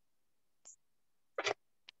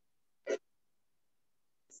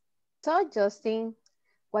 So, Justin,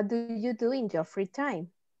 what do you do in your free time?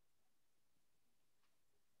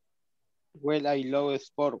 Well, I love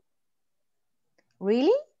sport.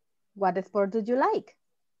 Really? What sport do you like?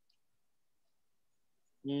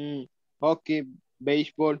 Hockey,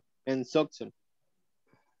 baseball, and soccer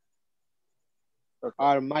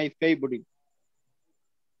are my favorite.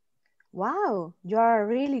 Wow, you are a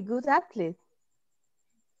really good athlete.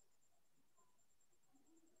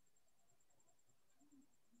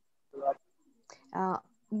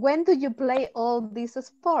 When do you play all these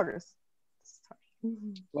sports?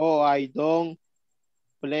 Oh, I don't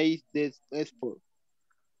play this sport.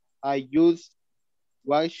 I just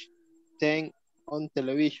watch them on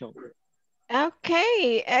television.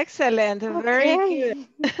 Okay, excellent. Very good.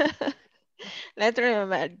 Let's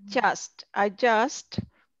remember, I just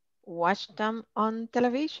watched them on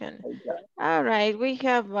television. All right, we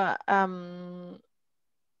have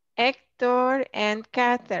Hector and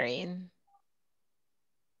Catherine.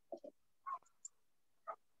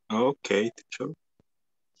 Okay, teacher.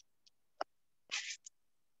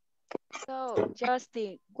 So,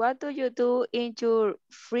 Justin, what do you do in your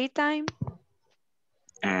free time?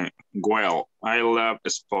 Well, I love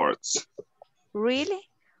sports. Really?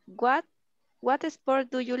 What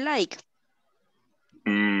sport do you like?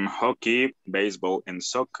 Hockey, baseball, and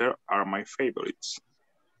soccer are my favorites.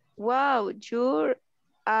 Wow, you're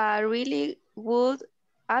a really good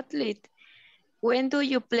athlete. When do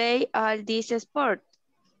you play all these sports?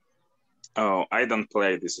 Oh, I don't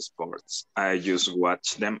play these sports. I just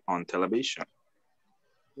watch them on television.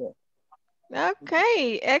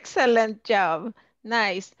 Okay, excellent job.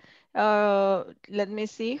 Nice. Let me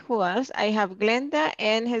see who else. I have Glenda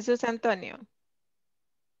and Jesus Antonio.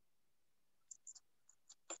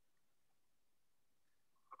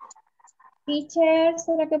 Teacher,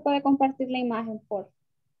 ¿será que puede compartir la imagen, por?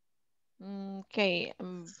 Ok,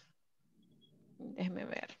 déjeme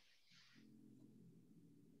ver.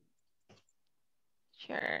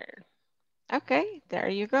 Sure. Okay, there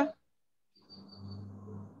you go.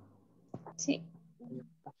 Sí.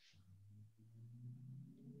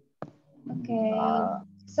 Ok.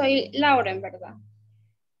 Soy Lauren, ¿verdad?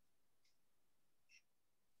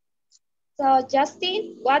 So,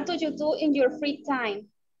 Justin, what do you do in your free time?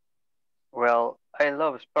 Well, I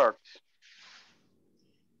love sports.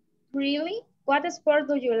 Really? What sport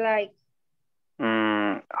do you like?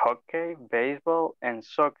 Hockey, baseball, and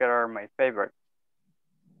soccer are my favorite.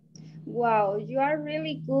 Wow, you are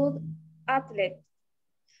really good athlete.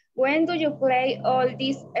 When do you play all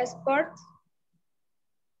these sports?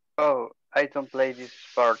 Oh, I don't play these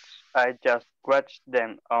sports. I just watch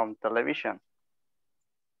them on television.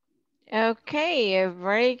 Okay, a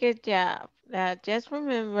very good job. Just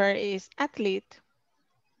remember is athlete.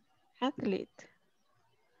 Athlete.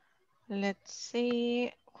 Let's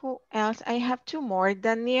see who else. I have two more,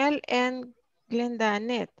 Daniel and Glenda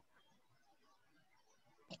Annette.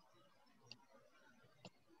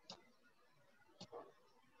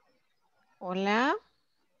 Hola.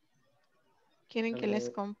 ¿Quieren que les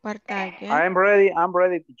comparta again? I'm ready,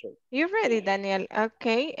 teacher. You ready, Daniel?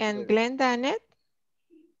 Okay, and Glenda Annette?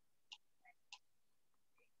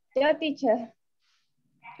 Yeah, teacher.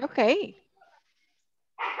 Okay.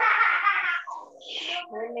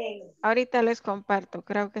 Ahorita les comparto,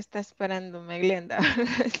 creo que está esperándome Glenda.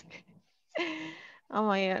 Oh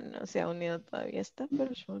my God, no se ha unido todavía esta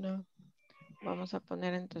persona. Vamos a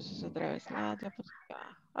poner entonces otra vez la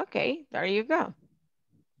diapositiva. Ok, there you go.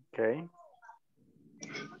 Okay.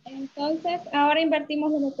 Entonces, ahora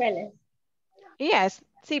invertimos los papeles. Yes,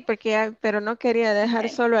 sí, porque pero no quería dejar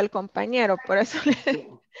solo al compañero, por eso le...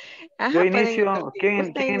 Ajá, Yo pueden inicio. invertir. ¿Quién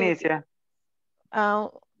Usted inicia?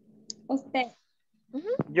 Usted.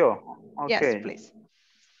 Yo. Yes, Okay. please.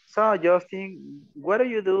 So, Justin, what do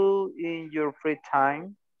you do in your free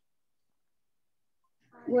time?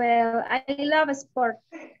 Well, I love sport.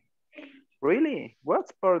 Really? What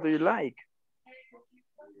sport do you like?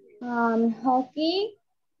 Hockey,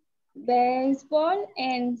 baseball,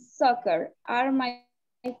 and soccer are my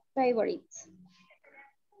favorites.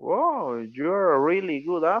 Whoa, you're a really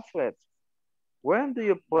good athlete. When do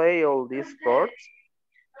you play all these sports?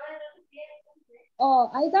 Oh,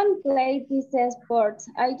 I don't play these sports.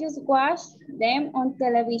 I just watch them on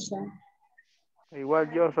television.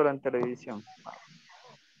 Igual yo solo en televisión.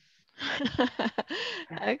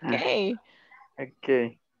 Okay.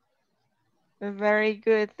 Okay. Very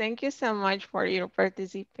good. Thank you so much for your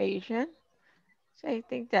participation. So I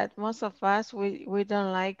think that most of us, we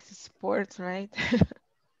don't like sports, right?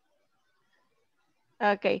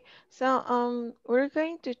 Okay, so we're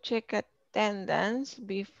going to check attendance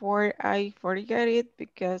before I forget it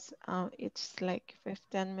because it's like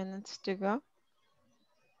 15 minutes to go.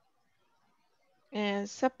 And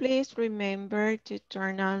so please remember to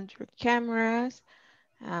turn on your cameras.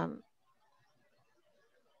 And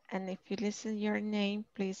if you listen your name,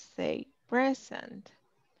 please say present.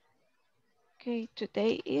 Okay,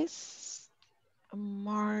 today is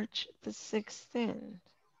March the 16th.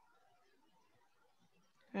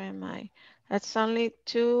 Where am I? That's only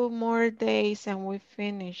 2 more days and we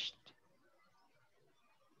finished.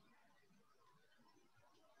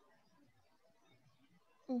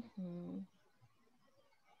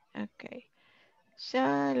 Okay,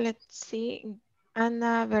 so let's see.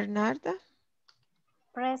 Ana Bernarda.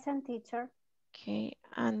 Present, teacher. Okay,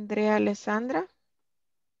 Andrea Alessandra.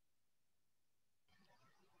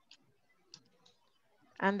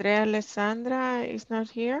 Andrea Alessandra is not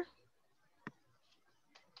here.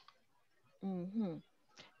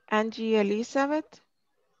 Angie Elizabeth.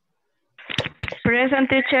 Present,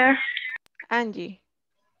 teacher. Angie.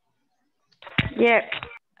 Yeah.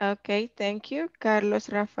 Okay, thank you. Carlos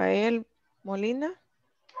Rafael Molina.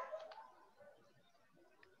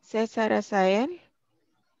 César Azael.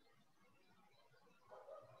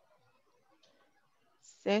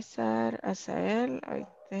 César Azael, I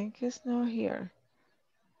think he's not here.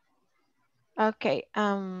 Okay,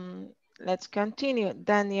 let's continue.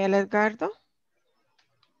 Daniel Edgardo.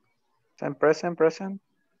 Present.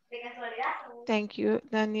 Thank you,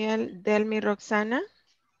 Daniel. Delmi Roxana.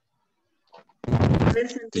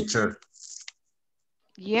 Teacher,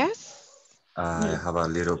 Yes. I have a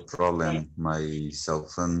little problem. My cell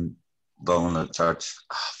phone don't charge.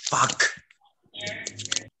 Fuck.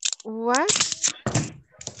 What?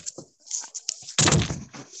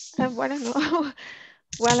 I want to know.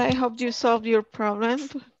 Well, I hope you solved your problem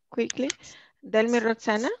quickly. Delmi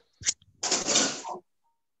Roxana.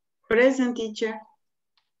 Present, teacher.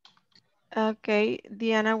 Okay,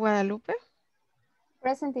 Diana Guadalupe.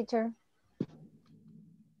 Present, teacher.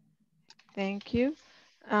 Thank you.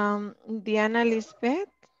 Diana Lisbeth.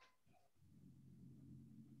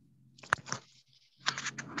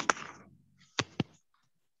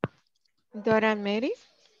 Dora Mary.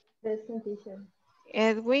 Present, teacher.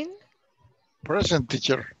 Edwin. Present,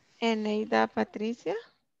 teacher. Eneida Patricia.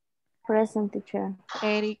 Present, teacher.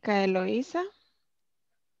 Erika Eloisa.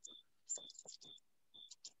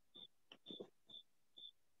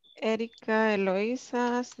 Erika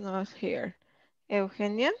Eloisa's not here.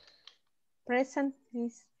 Eugenia. Present,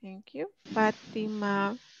 please. Thank you.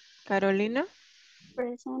 Fatima Carolina.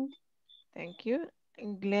 Present. Thank you.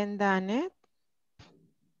 Glenda Annette.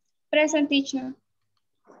 Present, teacher.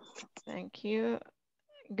 Thank you.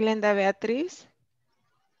 Glenda Beatriz.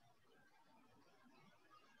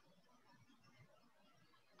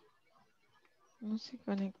 No se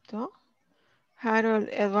conectó. Harold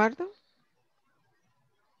Eduardo.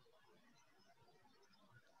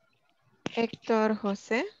 Héctor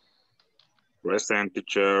José. Present,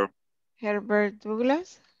 teacher. Herbert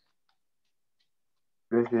Douglas.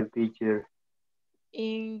 Present, teacher.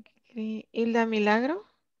 Hilda Milagro.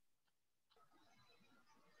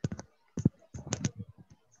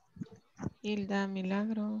 Hilda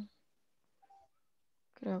Milagro.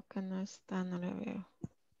 Creo que no está, no la veo.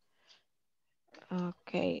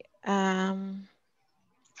 Ok.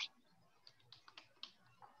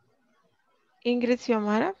 Ingrid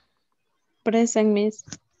Xiomara. Present, Miss.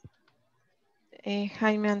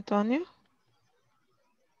 Jaime Antonio.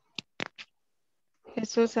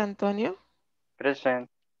 Jesús Antonio. Present.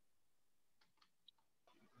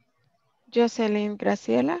 Jocelyn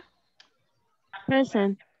Graciela.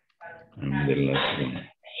 Present. I'm the last one.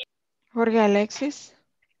 Jorge Alexis.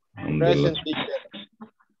 I'm the Present, last teacher.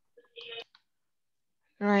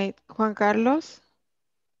 Right. Juan Carlos.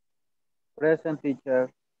 Present,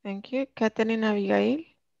 teacher. Thank you. Catherine Abigail.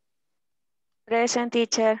 Present,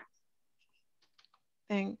 teacher.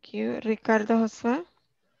 Thank you. Ricardo Josué.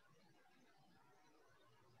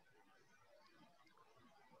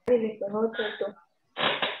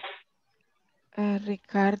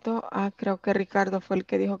 Ricardo, creo que Ricardo fue el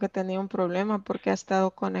que dijo que tenía un problema porque ha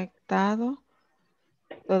estado conectado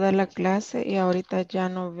toda la clase y ahorita ya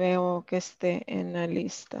no veo que esté en la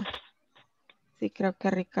lista. Sí, creo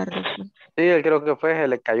que Ricardo fue. Sí, él creo que fue, se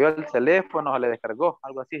le cayó el teléfono, se le descargó,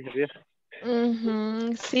 algo así. ¿Sí?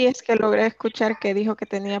 Sí, es que logré escuchar que dijo que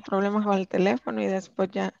tenía problemas con el teléfono y después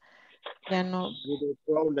ya no.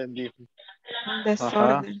 Problem, dijo. Un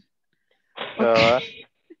desorden. Ajá.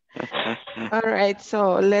 All right,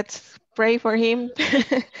 so let's pray for him,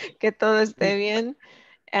 que todo esté bien.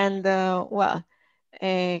 And, well,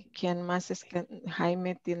 ¿quién más? Es que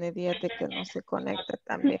Jaime tiene días de que no se conecta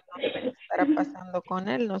también. No sé qué estará pasando con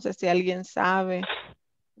él. No sé si alguien sabe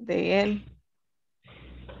de él.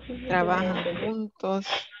 Trabajan juntos.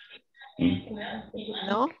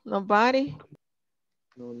 No, nobody.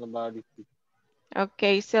 No, nobody.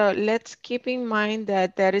 Okay, so let's keep in mind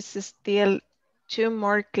that there is still 2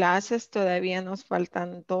 more classes. Todavía nos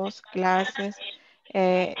faltan 2 clases.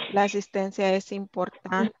 La asistencia es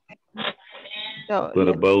importante. So, What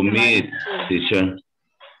let's about me, try to- teacher?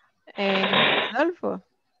 Rodolfo.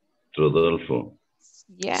 Rodolfo.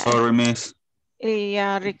 Yes. Sorry, miss. Y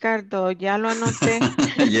Ricardo, ya lo anoté.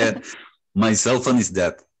 Yeah, my cell phone is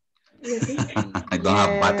dead. I don't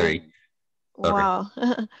have battery. Sorry. Wow.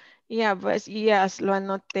 Yeah, pues yes, lo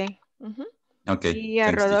anoté. Okay, Y a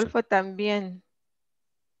thanks, teacher. Rodolfo también.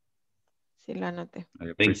 Sí, lo anoté.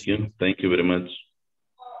 Thank you very much.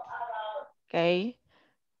 Okay.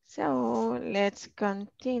 So let's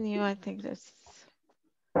continue. I think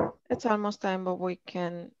it's almost time, but we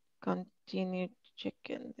can continue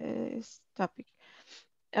checking this topic.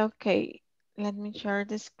 Okay, let me share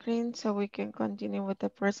the screen so we can continue with the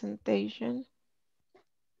presentation.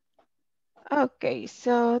 Okay,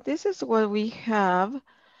 so this is what we have.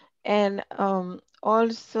 And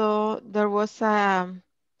also there was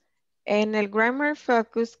en el Grammar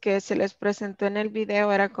Focus que se les presentó en el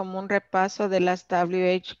video era como un repaso de las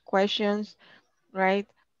WH questions, right?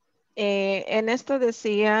 En esto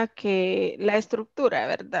decía que la estructura,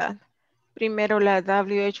 ¿verdad? Primero la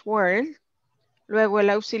WH word, luego el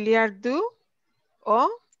auxiliar do, o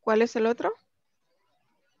 ¿cuál es el otro?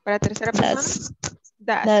 Para tercera persona.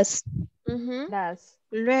 Does. Does.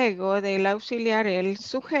 Luego del auxiliar el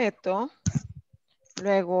sujeto,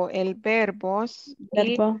 luego el verbo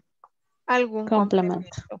y algún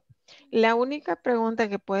complemento. La única pregunta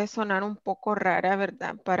que puede sonar un poco rara,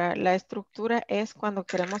 ¿verdad? Para la estructura es cuando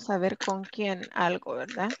queremos saber con quién algo,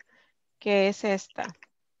 ¿verdad? ¿Qué es esta?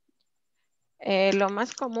 Lo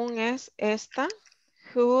más común es esta.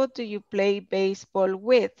 Who do you play baseball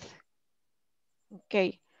with?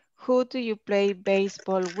 Ok. Who do you play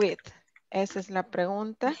baseball with? Esa es la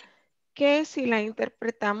pregunta. Que si la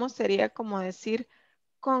interpretamos sería como decir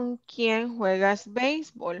 ¿con quién juegas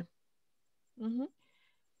béisbol?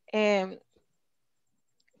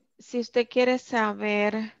 Si usted quiere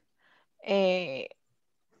saber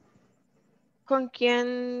con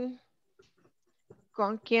quién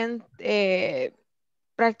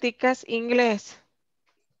practicas inglés,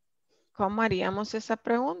 ¿cómo haríamos esa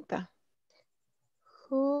pregunta?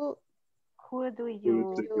 Who do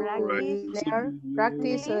you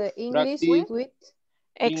practice English Practice with?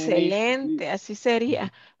 Excelente, así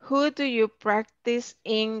sería. Who do you practice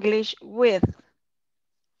English with?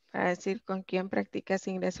 Para decir con quién practicas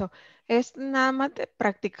inglés. Es nada más de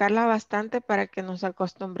practicarla bastante para que nos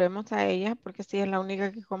acostumbremos a ella, porque sí es la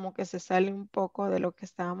única que como que se sale un poco de lo que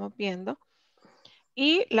estábamos viendo.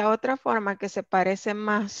 Y la otra forma que se parece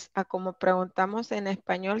más a como preguntamos en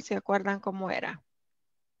español, ¿se acuerdan cómo era?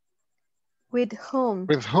 With whom?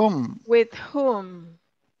 with whom? With whom?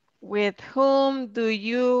 With whom do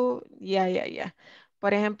you, ya.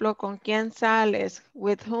 Por ejemplo, ¿con quién sales?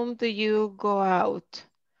 With whom do you go out?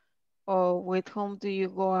 O with whom do you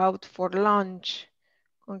go out for lunch?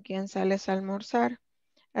 ¿Con quién sales a almorzar?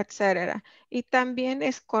 Etcétera. Y también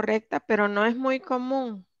es correcta, pero no es muy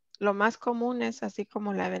común. Lo más común es así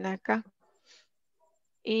como la ven acá.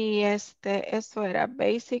 Y eso era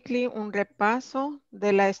basically un repaso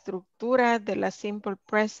de la estructura de la simple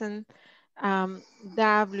present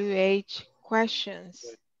WH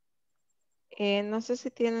questions. No sé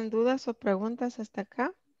si tienen dudas o preguntas hasta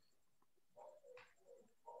acá.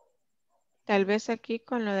 Tal vez aquí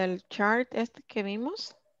con lo del chart que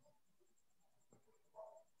vimos.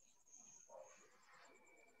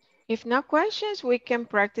 If no questions, we can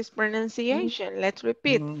practice pronunciation. Let's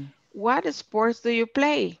repeat. What sports do you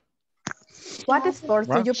play? What sports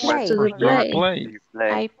do you play?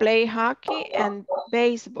 I play hockey and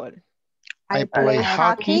baseball. I play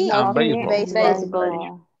hockey and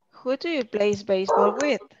baseball. Who do you play baseball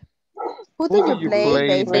with? Who do you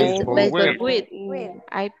play baseball with?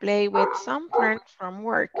 I play with some friends from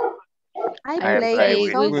work. I play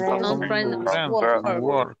with some friends Friends from from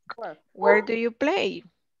work. Where do you play?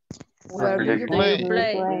 Where do you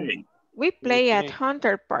play? We play at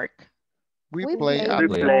Hunter Park. We play at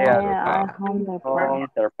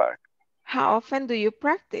Hunter Park. How often do you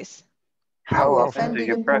practice? How often do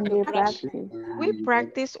you practice? We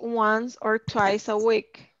practice once or twice a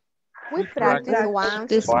week. We practice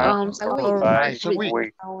once twice a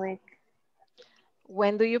week.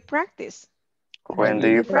 When do you practice? When do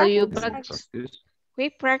you practice? We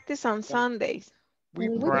practice on Sundays. We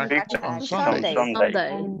practice on Sunday.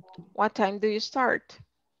 What time do you start?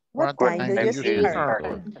 What time do you start?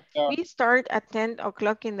 We start at 10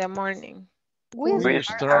 o'clock in the morning. We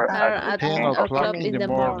start at 10 o'clock in the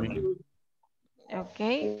morning.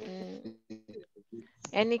 Okay.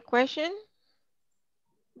 Any question?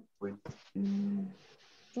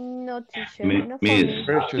 No, teacher. Miss,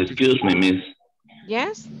 No, excuse me, miss.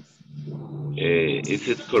 Yes? Is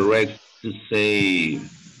it correct to say,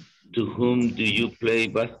 to whom do you play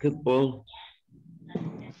basketball?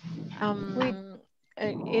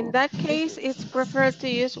 In that case, it's preferred to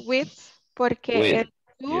use with, porque el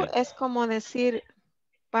to es como decir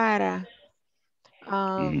para,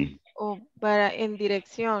 o para en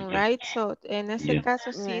dirección, right? So, en ese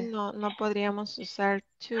caso sí, no podríamos usar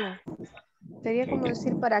to. Sería como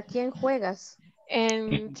decir para quién juegas.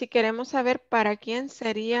 Si queremos saber para quién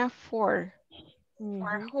sería for.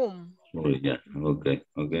 For whom. Oh, yeah, okay.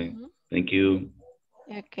 Thank you.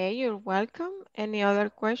 Okay, you're welcome. Any other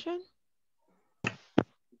question?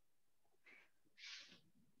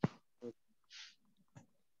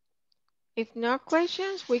 If no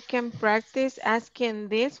questions, we can practice asking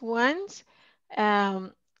these ones.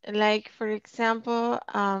 Like, for example,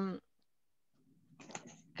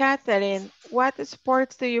 Catherine, what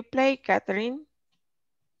sports do you play, Catherine?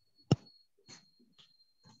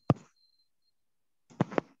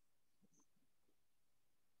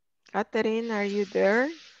 Catherine, are you there?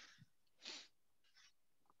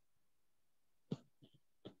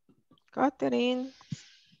 Catherine.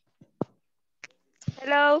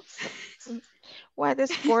 Hello. What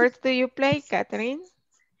sports do you play, Catherine?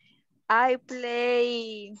 I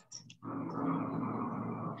play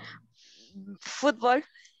football.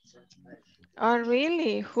 Oh,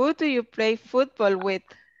 really? Who do you play football with?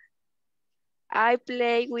 I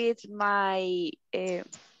play with my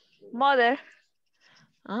mother.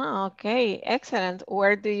 Ah, okay, excellent.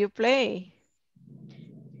 Where do you play?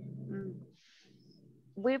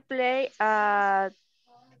 We play at,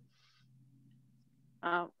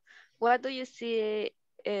 what do you see,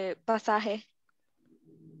 pasaje?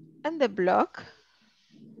 And the block?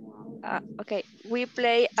 Okay, we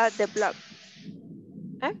play at the block.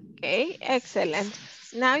 Okay, excellent.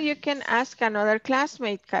 Now you can ask another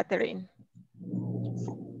classmate, Catherine.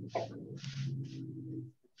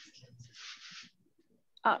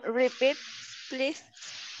 Repeat, please.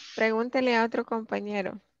 Pregúntele a otro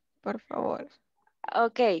compañero, por favor.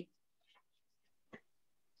 Okay.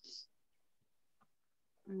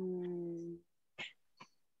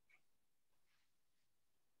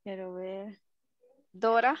 Quiero ver.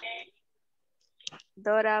 Dora.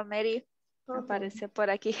 Dora Mary. Aparece por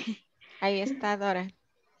aquí. Ahí está Dora.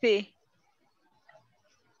 Sí.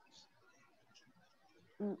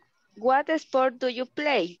 What sport do you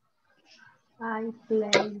play? I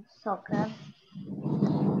play soccer.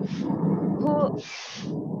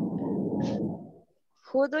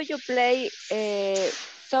 Who do you play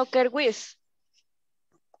soccer with?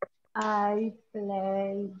 I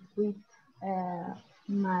play with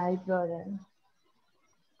my brother.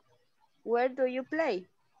 Where do you play?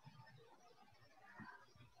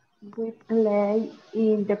 We play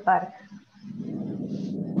in the park.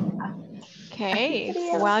 Okay,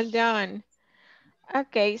 well done.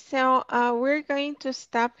 Okay, so we're going to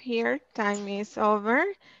stop here. Time is over.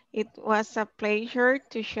 It was a pleasure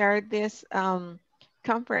to share this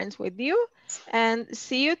conference with you, and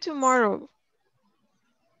see you tomorrow.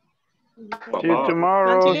 See you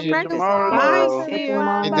tomorrow. Continue See you practice. tomorrow. Bye. Tomorrow. See you.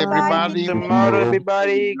 And everybody. Tomorrow,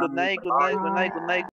 everybody. Good night. Good night. Good night. Good night.